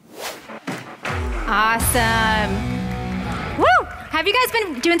Awesome. Woo! Have you guys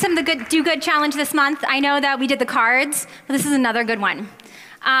been doing some of the Do Good challenge this month? I know that we did the cards, but this is another good one.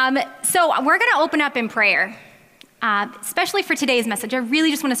 So we're going to open up in prayer, especially for today's message. I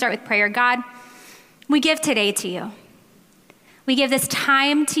really just want to start with prayer. God, we give today to you. We give this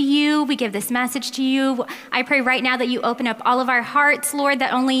time to you. We give this message to you. I pray right now that you open up all of our hearts, Lord,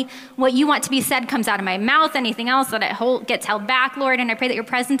 that only what you want to be said comes out of my mouth, anything else that gets held back, Lord. And I pray that your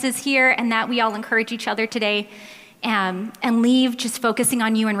presence is here and that we all encourage each other today and leave just focusing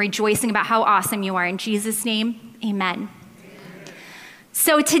on you and rejoicing about how awesome you are. In Jesus' name, amen.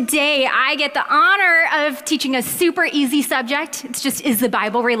 So today I get the honor of teaching a super easy subject. It's just, is the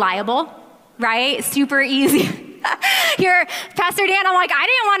Bible reliable? Right? Super easy. Here, Pastor Dan, I'm like, I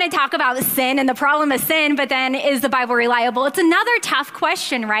didn't want to talk about sin and the problem of sin, but then is the Bible reliable? It's another tough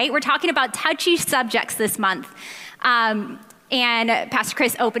question, right? We're talking about touchy subjects this month. And Pastor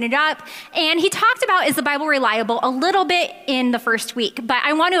Chris opened it up, and he talked about, is the Bible reliable, a little bit in the first week, but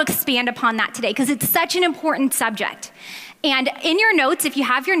I want to expand upon that today because it's such an important subject. And in your notes, if you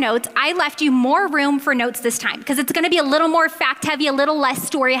have your notes, I left you more room for notes this time because it's going to be a little more fact heavy, a little less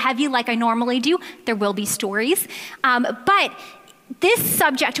story heavy like I normally do. There will be stories. But this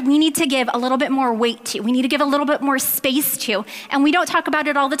subject, we need to give a little bit more weight to. We need to give a little bit more space to. And we don't talk about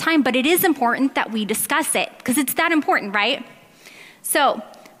it all the time, but it is important that we discuss it because it's that important, right? So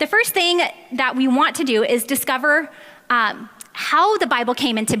the first thing that we want to do is discover how the Bible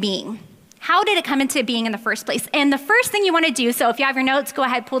came into being. How did it come into being in the first place? And the first thing you want to do, so if you have your notes, go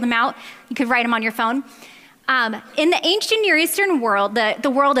ahead, pull them out. You could write them on your phone. In the ancient Near Eastern world, the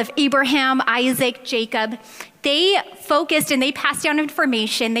world of Abraham, Isaac, Jacob, they focused and they passed down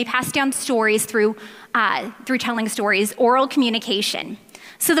information. They passed down stories through telling stories, oral communication.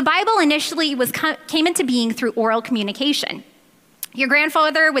 So the Bible initially came into being through oral communication. Your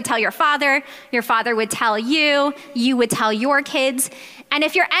grandfather would tell your father would tell you, you would tell your kids. And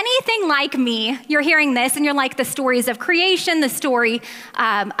if you're anything like me, you're hearing this and you're like the stories of creation, the story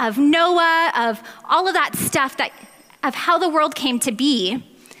of Noah, of all of that stuff of how the world came to be.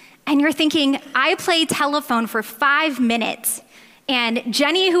 And you're thinking, I play telephone for 5 minutes and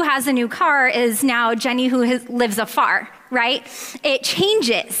Jenny who has a new car is now Jenny who lives afar, right? It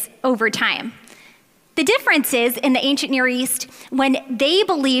changes over time. The difference is in the ancient Near East, when they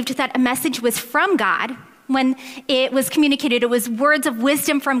believed that a message was from God, when it was communicated, it was words of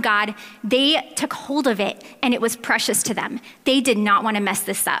wisdom from God, they took hold of it and it was precious to them. They did not want to mess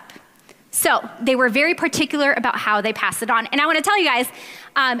this up. So they were very particular about how they passed it on. And I want to tell you guys,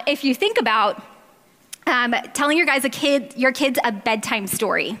 if you think about telling your kids a bedtime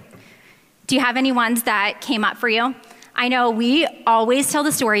story, do you have any ones that came up for you? I know we always tell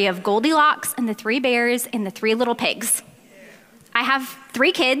the story of Goldilocks and the 3 bears and the 3 little pigs. I have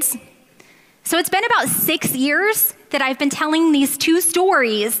 3 kids. So it's been about 6 years that I've been telling these 2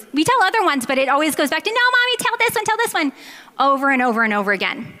 stories. We tell other ones, but it always goes back to, no, Mommy, tell this one, over and over and over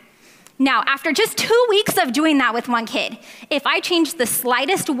again. Now, after just 2 weeks of doing that with one kid, if I change the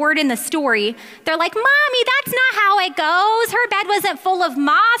slightest word in the story, they're like, Mommy, that's not how it goes. Her bed wasn't full of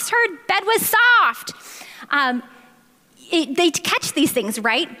moths. Her bed was soft. They catch these things,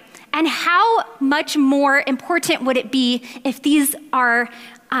 right? And how much more important would it be if these are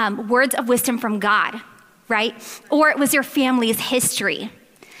words of wisdom from God, right? Or it was your family's history.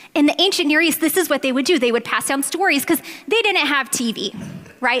 In the ancient Near East, this is what they would do. They would pass down stories because they didn't have TV,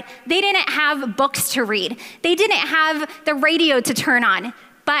 right? They didn't have books to read. They didn't have the radio to turn on.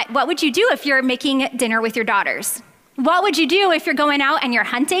 But what would you do if you're making dinner with your daughters? What would you do if you're going out and you're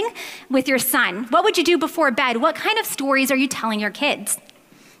hunting with your son? What would you do before bed? What kind of stories are you telling your kids?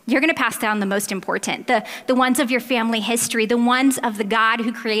 You're going to pass down the most important, the ones of your family history, the ones of the God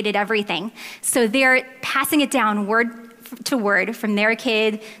who created everything. So they're passing it down word to word from their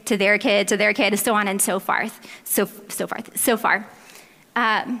kid to their kid to their kid, so on and so forth. So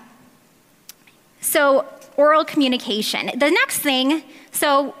oral communication. The next thing,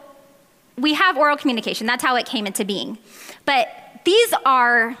 so we have oral communication. That's how it came into being. But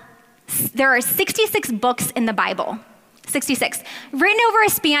there are 66 books in the Bible. 66, written over a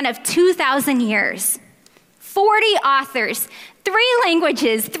span of 2,000 years, 40 authors, 3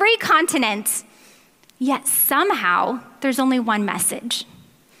 languages, 3 continents, yet somehow there's only one message.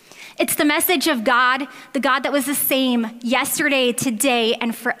 It's the message of God, the God that was the same yesterday, today,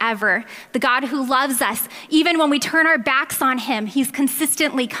 and forever, the God who loves us. Even when we turn our backs on him, he's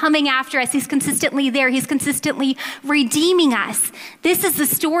consistently coming after us. He's consistently there. He's consistently redeeming us. This is the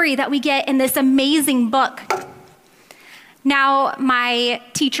story that we get in this amazing book. Now, my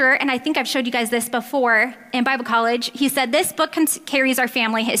teacher, and I think I've showed you guys this before in Bible college, he said this book carries our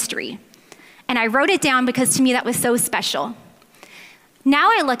family history. And I wrote it down because to me that was so special. Now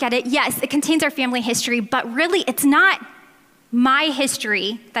I look at it, yes, it contains our family history, but really it's not my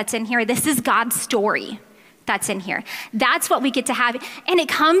history that's in here. This is God's story that's in here. That's what we get to have. And it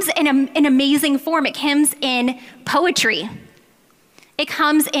comes in an amazing form. It comes in poetry. It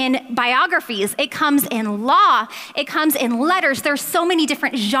comes in biographies. It comes in law. It comes in letters. There's so many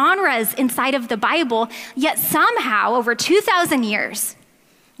different genres inside of the Bible, yet somehow over 2,000 years,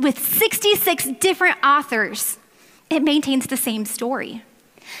 with 66 different authors, it maintains the same story.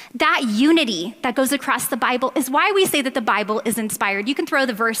 That unity that goes across the Bible is why we say that the Bible is inspired. You can throw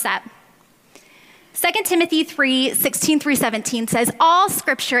the verse up. 2 Timothy 3:16-17 says, all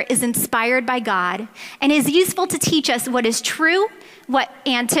scripture is inspired by God and is useful to teach us what is true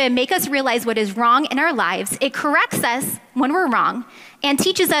and to make us realize what is wrong in our lives. It corrects us when we're wrong and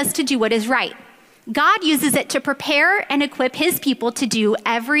teaches us to do what is right. God uses it to prepare and equip his people to do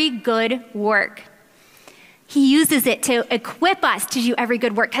every good work. He uses it to equip us to do every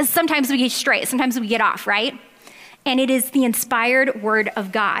good work because sometimes we get straight, sometimes we get off, right? And it is the inspired word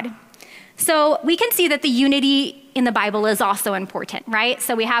of God. So we can see that the unity in the Bible is also important, right?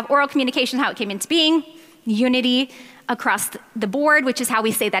 So we have oral communication, how it came into being, unity across the board, which is how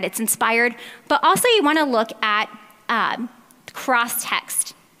we say that it's inspired. But also you want to look at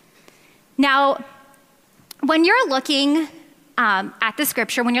cross-text. Now, when you're looking at the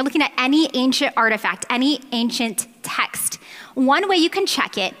scripture, when you're looking at any ancient artifact, any ancient text, one way you can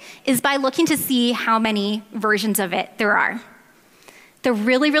check it is by looking to see how many versions of it there are. The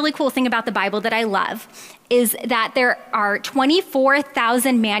really, really cool thing about the Bible that I love is that there are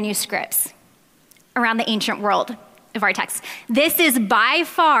 24,000 manuscripts around the ancient world of our text. This is by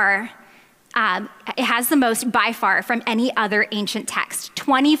far, it has the most by far from any other ancient text,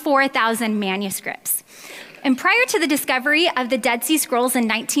 24,000 manuscripts. And prior to the discovery of the Dead Sea Scrolls in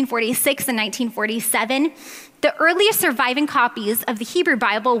 1946 and 1947, the earliest surviving copies of the Hebrew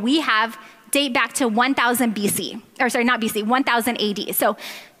Bible we have date back to 1000 BC, or sorry, not BC, 1000 AD. So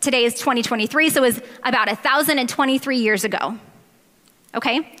today is 2023, so it was about 1,023 years ago,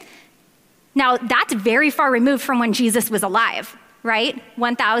 okay? Now that's very far removed from when Jesus was alive, right?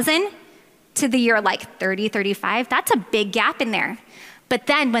 1000 to the year like 30, 35, that's a big gap in there. But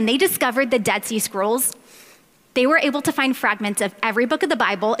then when they discovered the Dead Sea Scrolls, they were able to find fragments of every book of the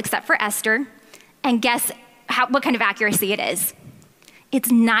Bible except for Esther, and guess what kind of accuracy it is. It's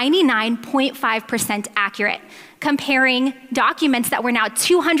 99.5% accurate, comparing documents that were now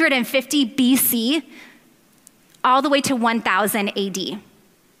 250 BC all the way to 1000 AD.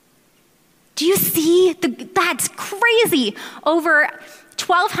 Do you see? That's crazy. Over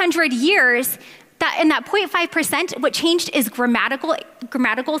 1,200 years, in that 0.5%, what changed is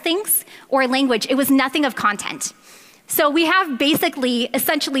grammatical things or language. It was nothing of content. So we have basically,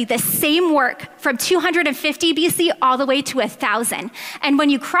 essentially the same work from 250 BC all the way to 1,000. And when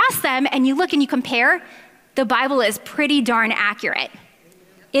you cross them and you look and you compare, the Bible is pretty darn accurate.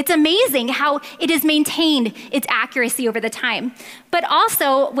 It's amazing how it has maintained its accuracy over the time. But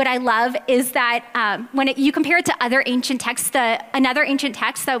also what I love is that you compare it to other ancient texts, another ancient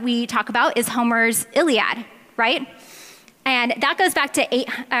text that we talk about is Homer's Iliad, right? And that goes back to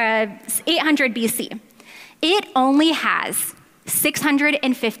 800 BC. It only has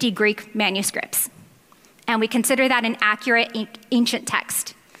 650 Greek manuscripts, and we consider that an accurate ancient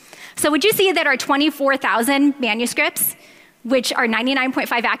text. So would you see that our 24,000 manuscripts, which are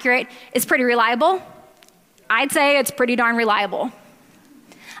 99.5 accurate, is pretty reliable? I'd say it's pretty darn reliable.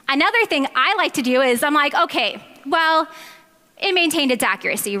 Another thing I like to do is I'm like, okay, well, it maintained its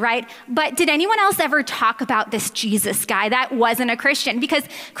accuracy, right? But did anyone else ever talk about this Jesus guy that wasn't a Christian? Because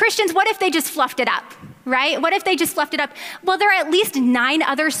Christians, what if they just fluffed it up, right? What if they just fluffed it up? Well, there are at least 9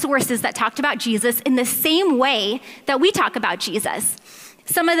 other sources that talked about Jesus in the same way that we talk about Jesus.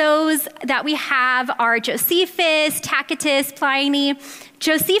 Some of those that we have are Josephus, Tacitus, Pliny.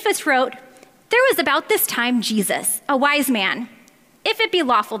 Josephus wrote, "There was about this time Jesus, a wise man, if it be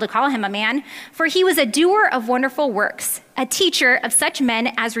lawful to call him a man, for he was a doer of wonderful works, a teacher of such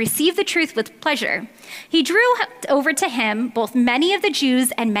men as receive the truth with pleasure. He drew over to him both many of the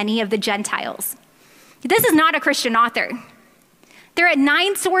Jews and many of the Gentiles." This is not a Christian author. There are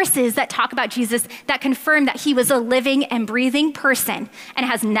 9 sources that talk about Jesus that confirm that he was a living and breathing person and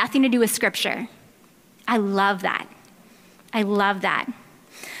has nothing to do with Scripture. I love that. I love that.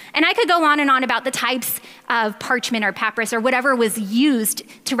 And I could go on and on about the types of parchment or papyrus or whatever was used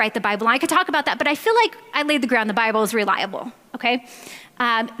to write the Bible. I could talk about that, but I feel like I laid the ground the Bible is reliable, okay?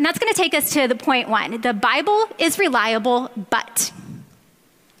 And that's going to take us to the point 1. The Bible is reliable, but.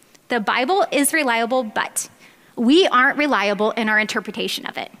 The Bible is reliable, but we aren't reliable in our interpretation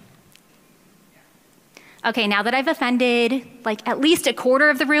of it. Okay, now that I've offended like at least a quarter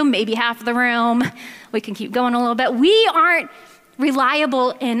of the room, maybe half of the room, we can keep going a little bit. We aren't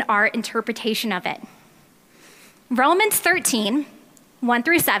reliable in our interpretation of it. Romans 13,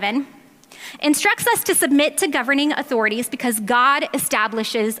 1-7, instructs us to submit to governing authorities because God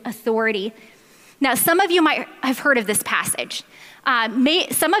establishes authority. Now, some of you might have heard of this passage.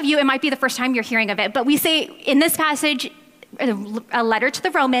 Some of you, it might be the first time you're hearing of it, but we say in this passage, a letter to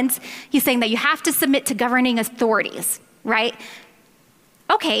the Romans, he's saying that you have to submit to governing authorities, right?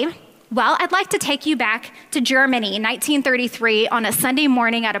 Okay, well, I'd like to take you back to Germany, 1933, on a Sunday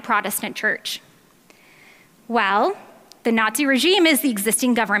morning at a Protestant church. Well, the Nazi regime is the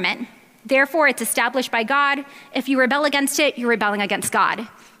existing government. Therefore, it's established by God. If you rebel against it, you're rebelling against God.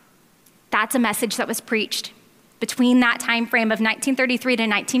 That's a message that was preached between that time frame of 1933 to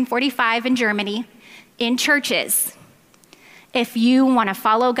 1945 in Germany, in churches. If you want to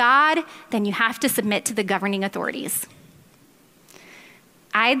follow God, then you have to submit to the governing authorities.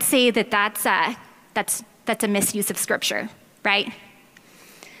 I'd say that that's a misuse of scripture, right?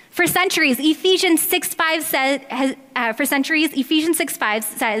 For centuries, Ephesians 6:5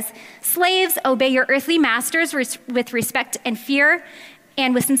 says, slaves, obey your earthly masters with respect and fear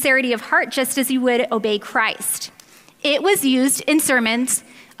and with sincerity of heart, just as you would obey Christ. It was used in sermons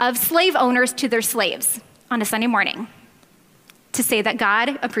of slave owners to their slaves on a Sunday morning to say that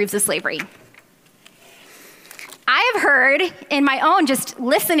God approves of slavery. I have heard in my own, just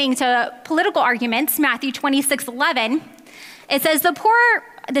listening to political arguments, Matthew 26:11, it says, the poor,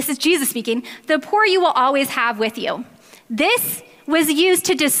 this is Jesus speaking, the poor you will always have with you. This was used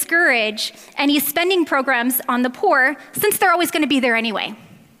to discourage any spending programs on the poor since they're always going to be there anyway.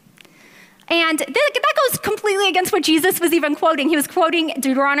 And that goes completely against what Jesus was even quoting. He was quoting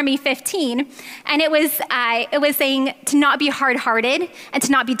Deuteronomy 15, and it was saying to not be hard-hearted and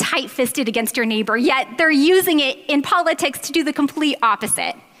to not be tight-fisted against your neighbor, yet they're using it in politics to do the complete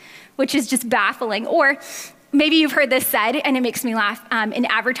opposite, which is just baffling. Or maybe you've heard this said, and it makes me laugh, in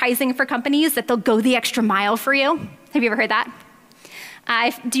advertising for companies, that they'll go the extra mile for you. Have you ever heard that?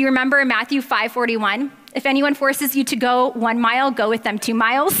 Do you remember Matthew 5:41? If anyone forces you to go 1 mile, go with them 2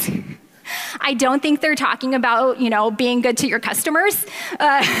 miles. I don't think they're talking about, being good to your customers.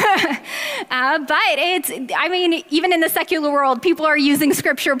 But even in the secular world, people are using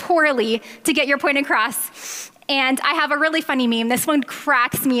scripture poorly to get your point across. And I have a really funny meme. This one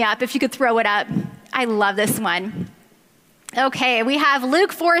cracks me up. If you could throw it up. I love this one. Okay, we have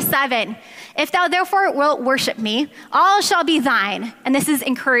Luke 4:7. If thou therefore wilt worship me, all shall be thine. And this is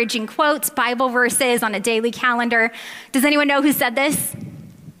encouraging quotes, Bible verses on a daily calendar. Does anyone know who said this?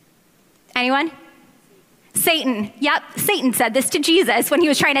 Anyone? Satan. Yep, Satan said this to Jesus when he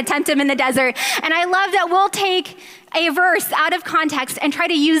was trying to tempt him in the desert. And I love that we'll take a verse out of context and try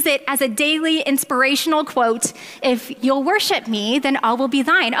to use it as a daily inspirational quote. If you'll worship me, then all will be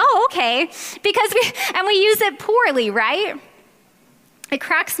thine. Oh, okay. Because we use it poorly, right? It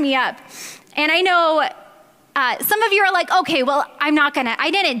cracks me up. And I know some of you are like, okay, well,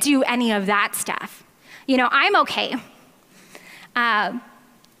 I didn't do any of that stuff. I'm okay.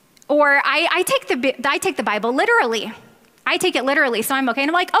 Or I take the Bible literally. I take it literally, so I'm okay.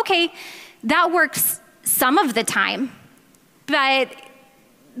 And I'm like, okay, that works some of the time. But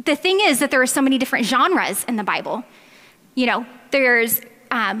the thing is that there are so many different genres in the Bible. There's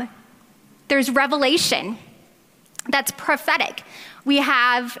revelation. That's prophetic. We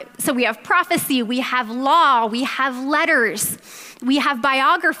have prophecy, we have law, we have letters, we have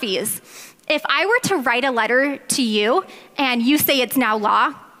biographies. If I were to write a letter to you and you say it's now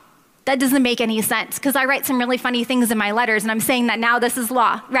law, that doesn't make any sense because I write some really funny things in my letters and I'm saying that now this is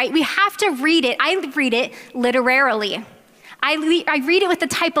law, right? We have to read it. I read it literarily. I read it with the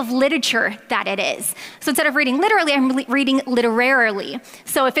type of literature that it is. So instead of reading literally, I'm reading literarily.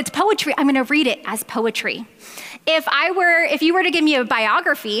 So if it's poetry, I'm going to read it as poetry. If you were to give me a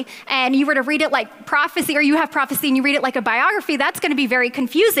biography and you were to read it like prophecy, or you have prophecy and you read it like a biography, that's going to be very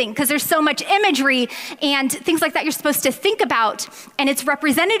confusing because there's so much imagery and things like that you're supposed to think about, and it's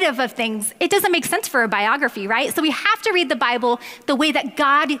representative of things. It doesn't make sense for a biography, right? So we have to read the Bible the way that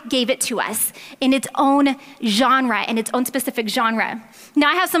God gave it to us in its own genre, in its own specific genre. Now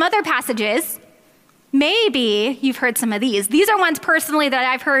I have some other passages. Maybe you've heard some of these. These are ones personally that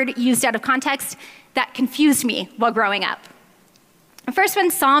I've heard used out of context that confused me while growing up. The first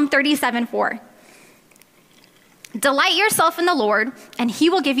one, Psalm 37:4. Delight yourself in the Lord, and he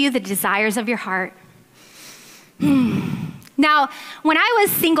will give you the desires of your heart. Now, when I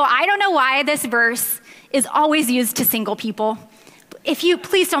was single, I don't know why this verse is always used to single people.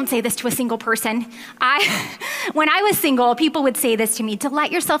 Please don't say this to a single person. When I was single, people would say this to me,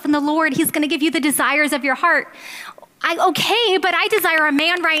 delight yourself in the Lord. He's going to give you the desires of your heart. Okay, but I desire a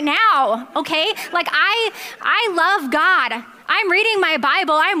man right now, okay? Like I love God. I'm reading my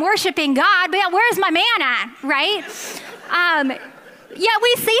Bible, I'm worshiping God, but where's my man at, right? Yeah,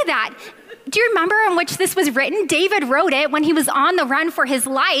 we say that. Do you remember in which this was written? David wrote it when he was on the run for his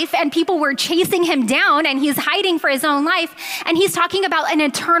life and people were chasing him down and he's hiding for his own life. And he's talking about an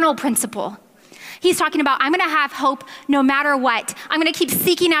eternal principle. He's talking about, I'm going to have hope no matter what. I'm going to keep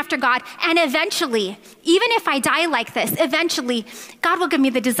seeking after God. And eventually, even if I die like this, eventually, God will give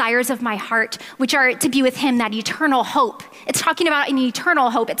me the desires of my heart, which are to be with him, that eternal hope. It's talking about an eternal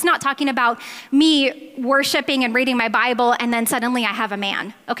hope. It's not talking about me worshiping and reading my Bible and then suddenly I have a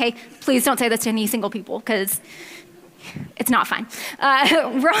man, okay? Please don't say this to any single people because it's not fun.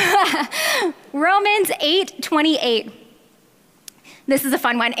 Romans 8:28. This is a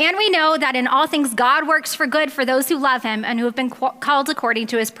fun one. And we know that in all things God works for good for those who love him and who have been called according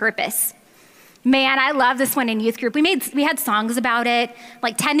to his purpose. Man, I love this one in youth group. We had songs about it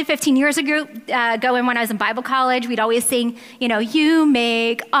like 10 to 15 years ago when I was in Bible college. We'd always sing, you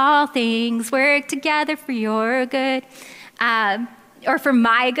make all things work together for your good, or for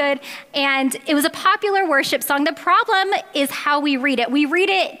my good. And it was a popular worship song. The problem is how we read it. We read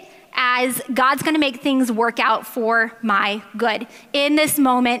it as God's going to make things work out for my good in this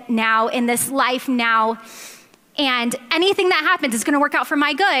moment now, in this life now. And anything that happens is going to work out for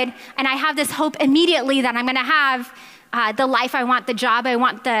my good. And I have this hope immediately that I'm going to have the life I want, the job I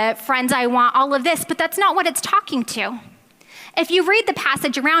want, the friends I want, all of this. But that's not what it's talking to. If you read the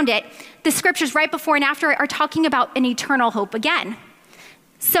passage around it, the scriptures right before and after it are talking about an eternal hope again.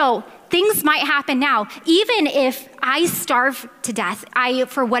 So things might happen now. Even if I starve to death,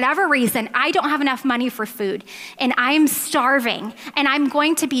 for whatever reason, I don't have enough money for food, and I'm starving, and I'm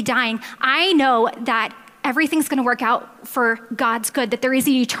going to be dying, I know that everything's going to work out for God's good, that there is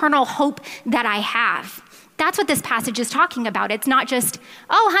an eternal hope that I have. That's what this passage is talking about. It's not just,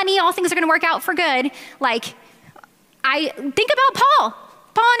 oh, honey, all things are going to work out for good. Like, I think about Paul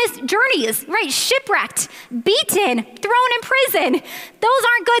on his journeys, right? Shipwrecked, beaten, thrown in prison. Those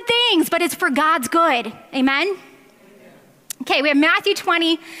aren't good things, but it's for God's good. Amen? Okay, we have Matthew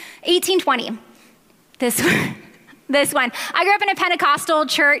 18:20. This one. I grew up in a Pentecostal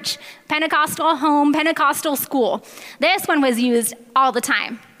church, Pentecostal home, Pentecostal school. This one was used all the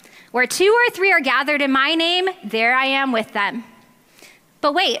time. Where 2 or 3 are gathered in my name, there I am with them.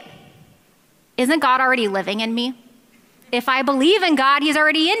 But wait, isn't God already living in me? If I believe in God, he's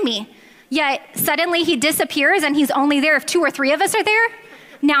already in me. Yet suddenly he disappears and he's only there if 2 or 3 of us are there?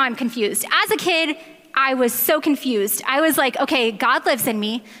 Now I'm confused. As a kid, I was so confused. I was like, okay, God lives in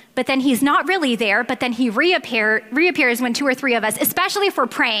me, but then he's not really there, but then he reappears when 2 or 3 of us, especially if we're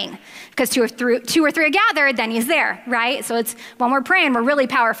praying, because 2 or 3 are gathered, then he's there, right? So it's when we're praying, we're really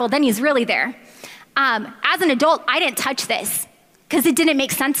powerful, then he's really there. As an adult, I didn't touch this because it didn't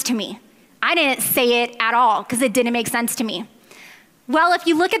make sense to me. I didn't say it at all because it didn't make sense to me. Well, if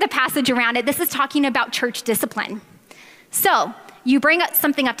you look at the passage around it, this is talking about church discipline. So you bring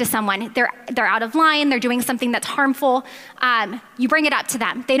something up to someone, they're out of line, they're doing something that's harmful, you bring it up to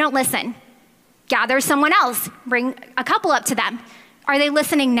them, they don't listen. Gather someone else, bring a couple up to them. Are they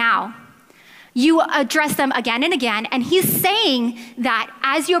listening now? You address them again and again, and he's saying that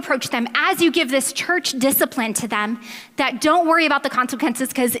as you approach them, as you give this church discipline to them, that don't worry about the consequences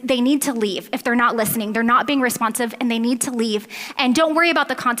because they need to leave if they're not listening, they're not being responsive, and they need to leave. And don't worry about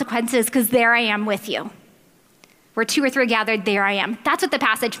the consequences because there I am with you. Where 2 or 3 are gathered, there I am. That's what the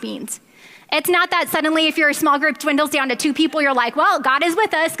passage means. It's not that suddenly if your small group dwindles down to 2 people, you're like, well, God is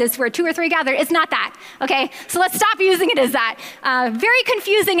with us because we're 2 or 3 gathered. It's not that, okay? So let's stop using it as that. Very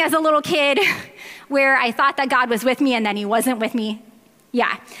confusing as a little kid where I thought that God was with me and then he wasn't with me.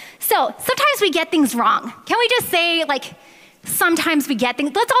 Yeah. So sometimes we get things wrong. Can we just say like, sometimes we get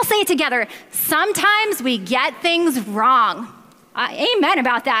things, let's all say it together. Sometimes we get things wrong. Amen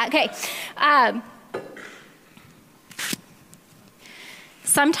about that. Okay.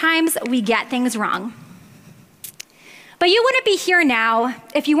 Sometimes we get things wrong. But you wouldn't be here now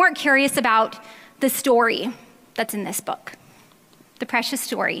if you weren't curious about the story that's in this book, the precious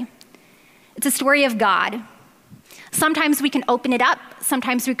story. It's a story of God. Sometimes we can open it up.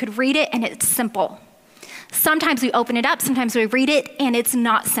 Sometimes we could read it and it's simple. Sometimes we open it up. Sometimes we read it and it's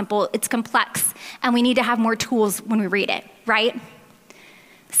not simple. It's complex. And we need to have more tools when we read it, right?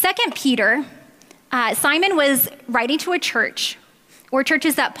 2 Peter, Simon was writing to a church or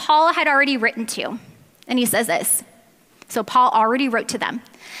churches that Paul had already written to. And he says this. So Paul already wrote to them.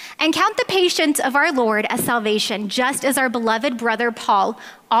 And count the patience of our Lord as salvation, just as our beloved brother Paul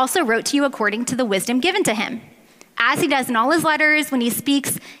also wrote to you according to the wisdom given to him, as he does in all his letters when he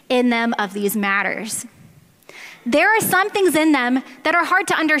speaks in them of these matters. There are some things in them that are hard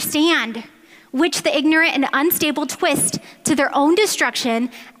to understand, which the ignorant and unstable twist to their own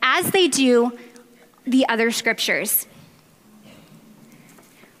destruction, as they do the other scriptures.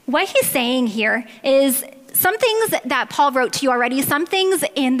 What he's saying here is some things that Paul wrote to you already, some things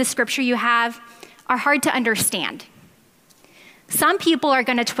in the scripture you have are hard to understand. Some people are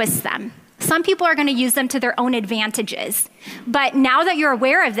going to twist them. Some people are going to use them to their own advantages. But now that you're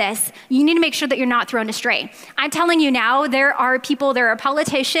aware of this, you need to make sure that you're not thrown astray. I'm telling you now, there are people, there are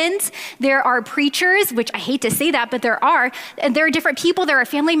politicians, there are preachers, which I hate to say that, but there are different people, there are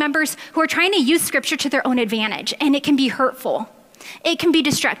family members who are trying to use scripture to their own advantage, and it can be hurtful. It can be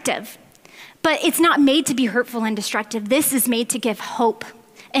destructive. But it's not made to be hurtful and destructive. This is made to give hope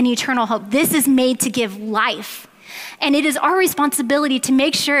and eternal hope. This is made to give life. And it is our responsibility to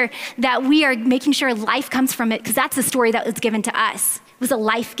make sure that we are making sure life comes from it, because that's the story that was given to us. It was a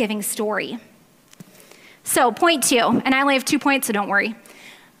life-giving story. So point 2, and I only have 2 points, so don't worry.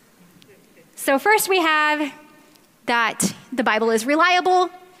 So first we have that the Bible is reliable.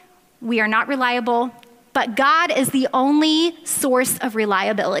 We are not reliable, but God is the only source of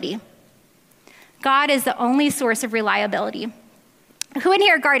reliability. God is the only source of reliability. Who in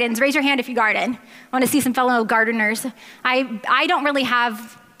here gardens? Raise your hand if you garden. I want to see some fellow gardeners. I don't really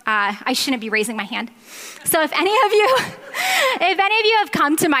have, I shouldn't be raising my hand. So if any of you have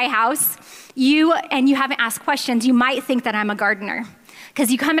come to my house, you haven't asked questions, you might think that I'm a gardener. Because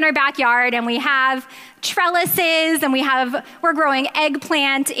you come in our backyard and we have trellises and we're growing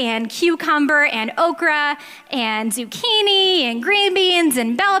eggplant and cucumber and okra and zucchini and green beans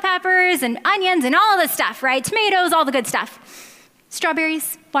and bell peppers and onions and all this stuff, right? Tomatoes, all the good stuff.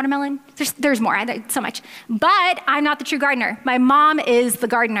 Strawberries, watermelon, there's more, so much. But I'm not the true gardener. My mom is the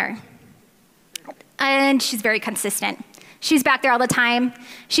gardener. And she's very consistent. She's back there all the time.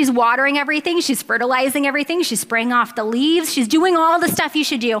 She's watering everything. She's fertilizing everything. She's spraying off the leaves. She's doing all the stuff you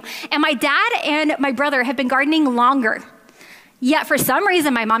should do. And my dad and my brother have been gardening longer. Yet for some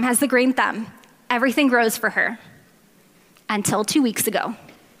reason, my mom has the green thumb. Everything grows for her. Until 2 weeks ago.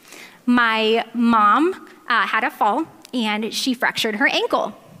 My mom had a fall, and she fractured her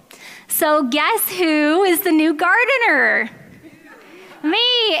ankle. So guess who is the new gardener?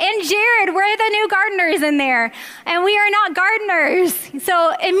 Me and Jared, we're the new gardeners in there, and we are not gardeners.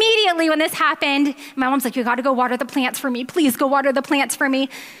 So immediately when this happened, my mom's like, you gotta go water the plants for me. Please go water the plants for me.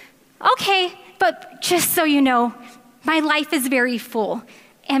 Okay, but just so you know, my life is very full,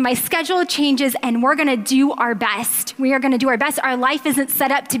 and my schedule changes, and we're gonna do our best. We are gonna do our best. Our life isn't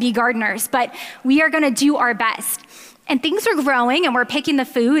set up to be gardeners, but we are gonna do our best. And things are growing, and we're picking the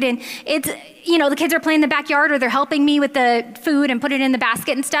food, and it's, the kids are playing in the backyard, or they're helping me with the food and put it in the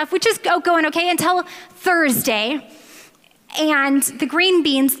basket and stuff, which is going okay until Thursday. And the green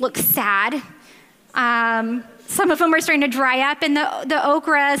beans look sad. Some of them are starting to dry up in the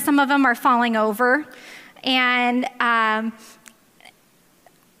okra. Some of them are falling over. And I'm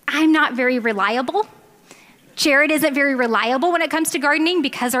not very reliable. Jared isn't very reliable when it comes to gardening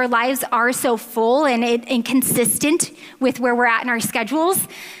because our lives are so full and inconsistent with where we're at in our schedules.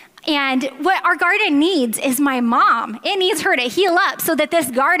 And what our garden needs is my mom. It needs her to heal up so that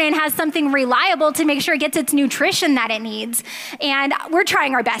this garden has something reliable to make sure it gets its nutrition that it needs. And we're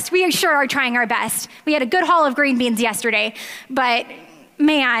trying our best. We sure are trying our best. We had a good haul of green beans yesterday, but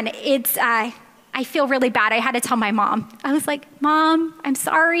man, I feel really bad. I had to tell my mom. I was like, Mom, I'm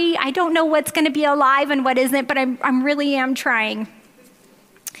sorry. I don't know what's going to be alive and what isn't, but I'm really trying.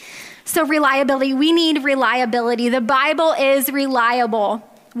 So reliability, we need reliability. The Bible is reliable.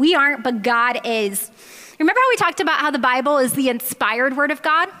 We aren't, but God is. Remember how we talked about how the Bible is the inspired word of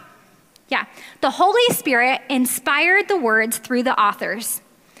God? Yeah. The Holy Spirit inspired the words through the authors.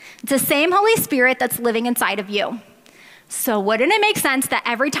 It's the same Holy Spirit that's living inside of you. So wouldn't it make sense that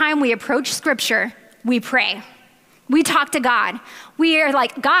every time we approach scripture, we pray? We talk to God. We are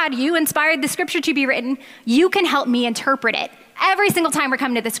like, God, you inspired the scripture to be written. You can help me interpret it. Every single time we're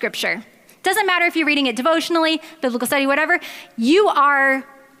coming to the scripture. Doesn't matter if you're reading it devotionally, biblical study, whatever. You are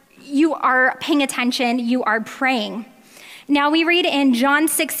paying attention. You are praying. Now we read in John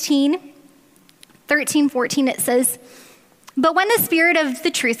 16, 13, 14, it says, but when the Spirit of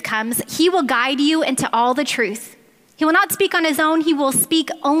the truth comes, he will guide you into all the truth. He will not speak on his own. He will speak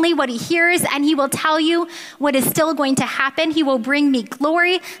only what he hears, and he will tell you what is still going to happen. He will bring me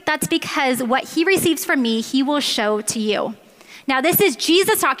glory. That's because what he receives from me, he will show to you. Now, this is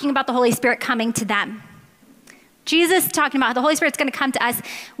Jesus talking about the Holy Spirit coming to them. Jesus talking about the Holy Spirit's going to come to us.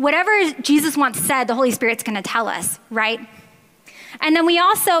 Whatever Jesus once said, the Holy Spirit's going to tell us, right? And then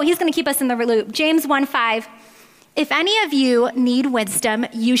he's going to keep us in the loop. James 1:5, if any of you need wisdom,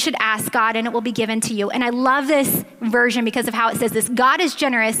 you should ask God and it will be given to you. And I love this version because of how it says this. God is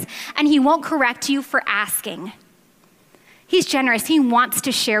generous and he won't correct you for asking. He's generous. He wants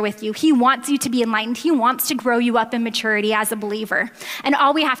to share with you. He wants you to be enlightened. He wants to grow you up in maturity as a believer. And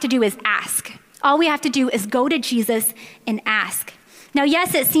all we have to do is ask. All we have to do is go to Jesus and ask. Now,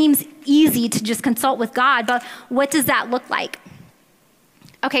 yes, it seems easy to just consult with God, but what does that look like?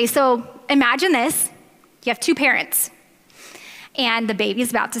 Okay, so imagine this. You have two parents, and the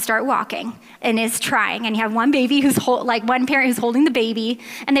baby's about to start walking and is trying, and you have one baby one parent who's holding the baby,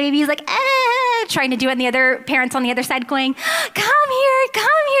 and the baby is like, trying to do it, and the other parent's on the other side going, come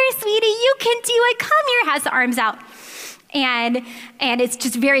here, sweetie, you can do it, come here, has the arms out. And it's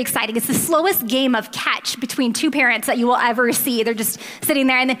just very exciting. It's the slowest game of catch between two parents that you will ever see. They're just sitting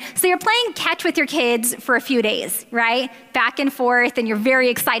there. And then, so you're playing catch with your kids for a few days, right? Back and forth, and you're very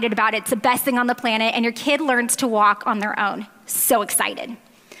excited about it. It's the best thing on the planet, and your kid learns to walk on their own. So excited.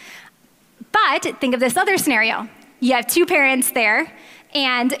 But think of this other scenario. You have two parents there,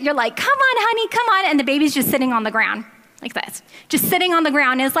 and you're like, come on, honey, come on. And the baby's just sitting on the ground like this. Just sitting on the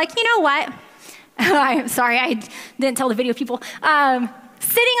ground. And it's like, you know what? I'm sorry, I didn't tell the video people.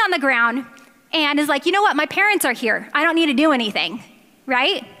 Sitting on the ground and is like, you know what? My parents are here. I don't need to do anything,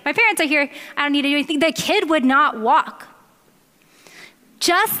 right? My parents are here. I don't need to do anything. The kid would not walk.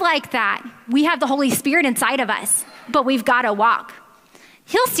 Just like that, we have the Holy Spirit inside of us, but we've got to walk.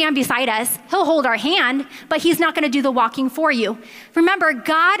 He'll stand beside us. He'll hold our hand, but he's not going to do the walking for you. Remember,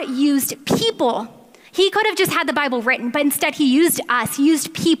 God used people. He could have just had the Bible written, but instead he used us, he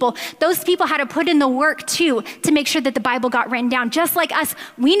used people. Those people had to put in the work too to make sure that the Bible got written down. Just like us,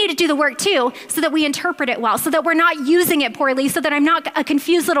 we need to do the work too so that we interpret it well, so that we're not using it poorly, so that I'm not a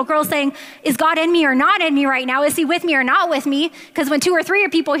confused little girl saying, is God in me or not in me right now? Is he with me or not with me? Because when 2 or 3 are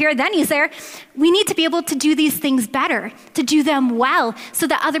people here, then he's there. We need to be able to do these things better, to do them well, so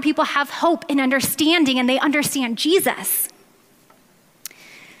that other people have hope and understanding and they understand Jesus.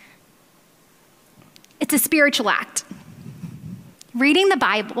 It's a spiritual act. Reading the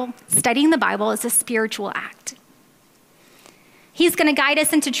Bible, studying the Bible is a spiritual act. He's going to guide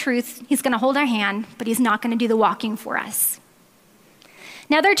us into truth. He's going to hold our hand, but he's not going to do the walking for us.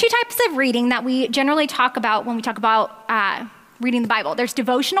 Now, there are 2 types of reading that we generally talk about when we talk about reading the Bible. There's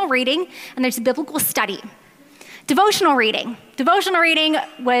devotional reading and there's biblical study. Devotional reading. Devotional reading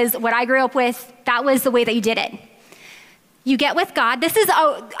was what I grew up with. That was the way that you did it. You get with God.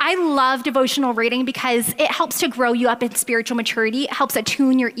 I love devotional reading because it helps to grow you up in spiritual maturity. It helps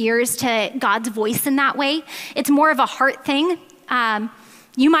attune your ears to God's voice in that way. It's more of a heart thing.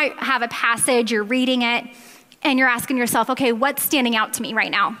 You might have a passage, you're reading it, and you're asking yourself, okay, what's standing out to me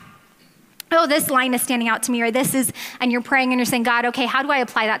right now? Oh, this line is standing out to me, or and you're praying and you're saying, God, okay, how do I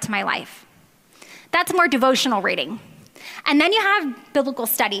apply that to my life? That's more devotional reading. And then you have biblical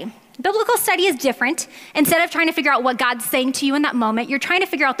study. Biblical study is different. Instead of trying to figure out what God's saying to you in that moment, you're trying to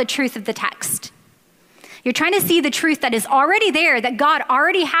figure out the truth of the text. You're trying to see the truth that is already there, that God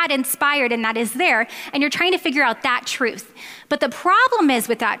already had inspired and that is there, and you're trying to figure out that truth. But the problem is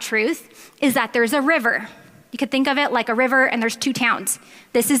with that truth is that there's a river. You could think of it like a river and there's 2 towns.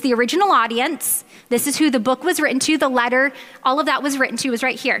 This is the original audience. This is who the book was written to, the letter, all of that was written to is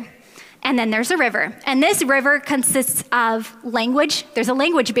right here. And then there's a river. And this river consists of language. There's a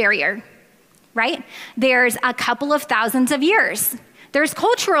language barrier, right? There's a couple of thousands of years. There's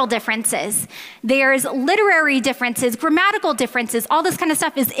cultural differences. There's literary differences, grammatical differences. All this kind of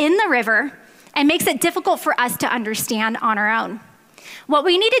stuff is in the river and makes it difficult for us to understand on our own. What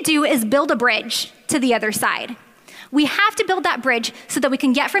we need to do is build a bridge to the other side. We have to build that bridge so that we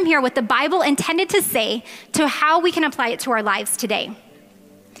can get from here what the Bible intended to say to how we can apply it to our lives today.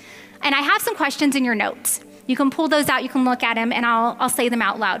 And I have some questions in your notes. You can pull those out, you can look at them, and I'll say them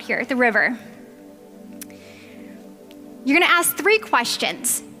out loud here. The river. You're gonna ask 3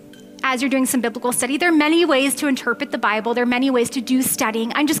 questions as you're doing some biblical study. There are many ways to interpret the Bible. There are many ways to do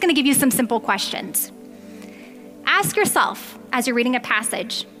studying. I'm just gonna give you some simple questions. Ask yourself, as you're reading a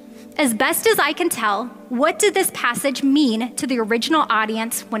passage, as best as I can tell, what did this passage mean to the original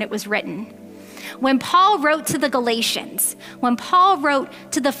audience when it was written? When Paul wrote to the Galatians, when Paul wrote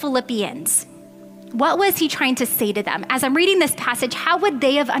to the Philippians, what was he trying to say to them? As I'm reading this passage, how would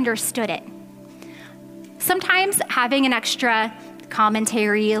they have understood it? Sometimes having an extra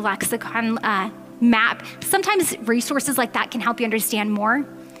commentary, lexicon, map, sometimes resources like that can help you understand more.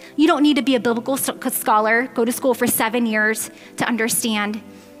 You don't need to be a biblical scholar, go to school for 7 years to understand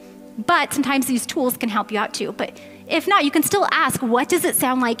But sometimes these tools can help you out too. But if not, you can still ask, what does it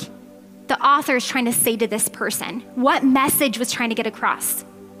sound like the author is trying to say to this person? What message was trying to get across?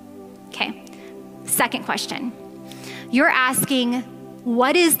 Okay, second question. You're asking,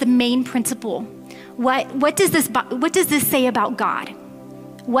 what is the main principle? What does this say about God?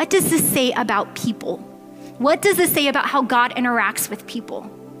 What does this say about people? What does this say about how God interacts with people?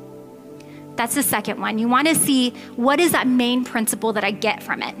 That's the second one. You want to see, what is that main principle that I get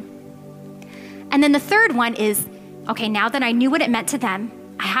from it? And then the third one is, okay, now that I knew what it meant to them,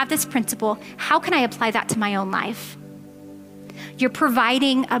 I have this principle, how can I apply that to my own life? You're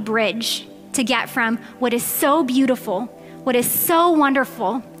providing a bridge to get from what is so beautiful, what is so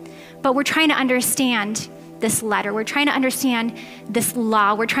wonderful, but we're trying to understand this letter. We're trying to understand this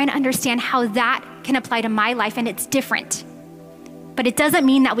law. We're trying to understand how that can apply to my life, and it's different. But it doesn't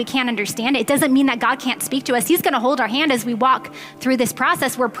mean that we can't understand it. It doesn't mean that God can't speak to us. He's going to hold our hand as we walk through this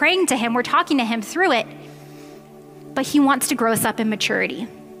process. We're praying to him. We're talking to him through it. But he wants to grow us up in maturity.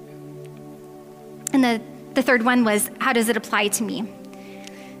 And the third one was, how does it apply to me?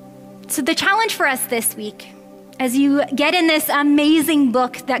 So the challenge for us this week, as you get in this amazing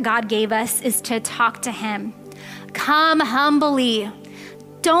book that God gave us, is to talk to him. Come humbly.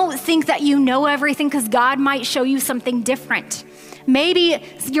 Don't think that you know everything, because God might show you something different. Maybe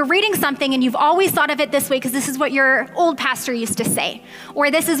you're reading something and you've always thought of it this way because this is what your old pastor used to say, or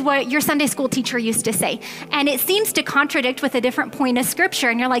this is what your Sunday school teacher used to say. And it seems to contradict with a different point of scripture.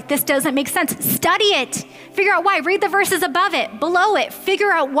 And you're like, this doesn't make sense. Study it. Figure out why. Read the verses above it, below it.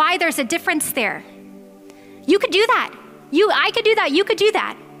 Figure out why there's a difference there. You could do that. I could do that. You could do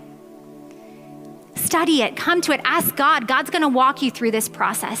that. Study it. Come to it. Ask God. God's going to walk you through this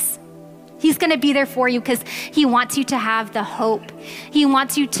process. He's going to be there for you because he wants you to have the hope. He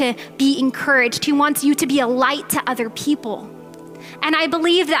wants you to be encouraged. He wants you to be a light to other people. And I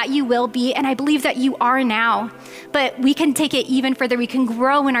believe that you will be, and I believe that you are now. But we can take it even further. We can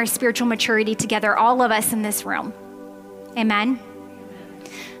grow in our spiritual maturity together, all of us in this room. Amen?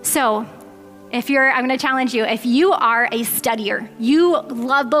 So, I'm going to challenge you. If you are a studier, you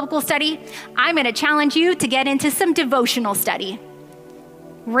love biblical study, I'm going to challenge you to get into some devotional study.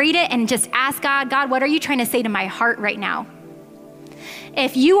 Read it and just ask God, what are you trying to say to my heart right now?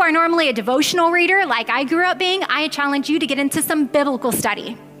 If you are normally a devotional reader, like I grew up being, I challenge you to get into some biblical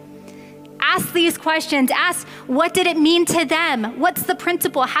study. Ask these questions. Ask, what did it mean to them? What's the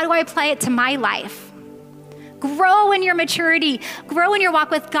principle? How do I apply it to my life? Grow in your maturity. Grow in your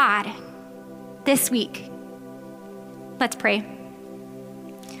walk with God this week. Let's pray.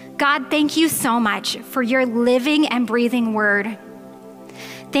 God, thank you so much for your living and breathing word.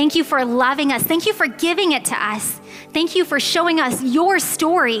 Thank you for loving us. Thank you for giving it to us. Thank you for showing us your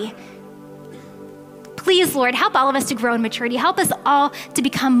story. Please, Lord, help all of us to grow in maturity. Help us all to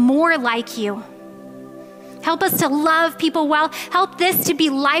become more like you. Help us to love people well. Help this to be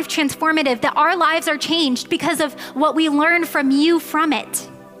life transformative, that our lives are changed because of what we learn from you from it.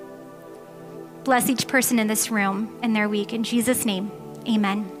 Bless each person in this room and their week. In Jesus' name,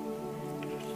 amen.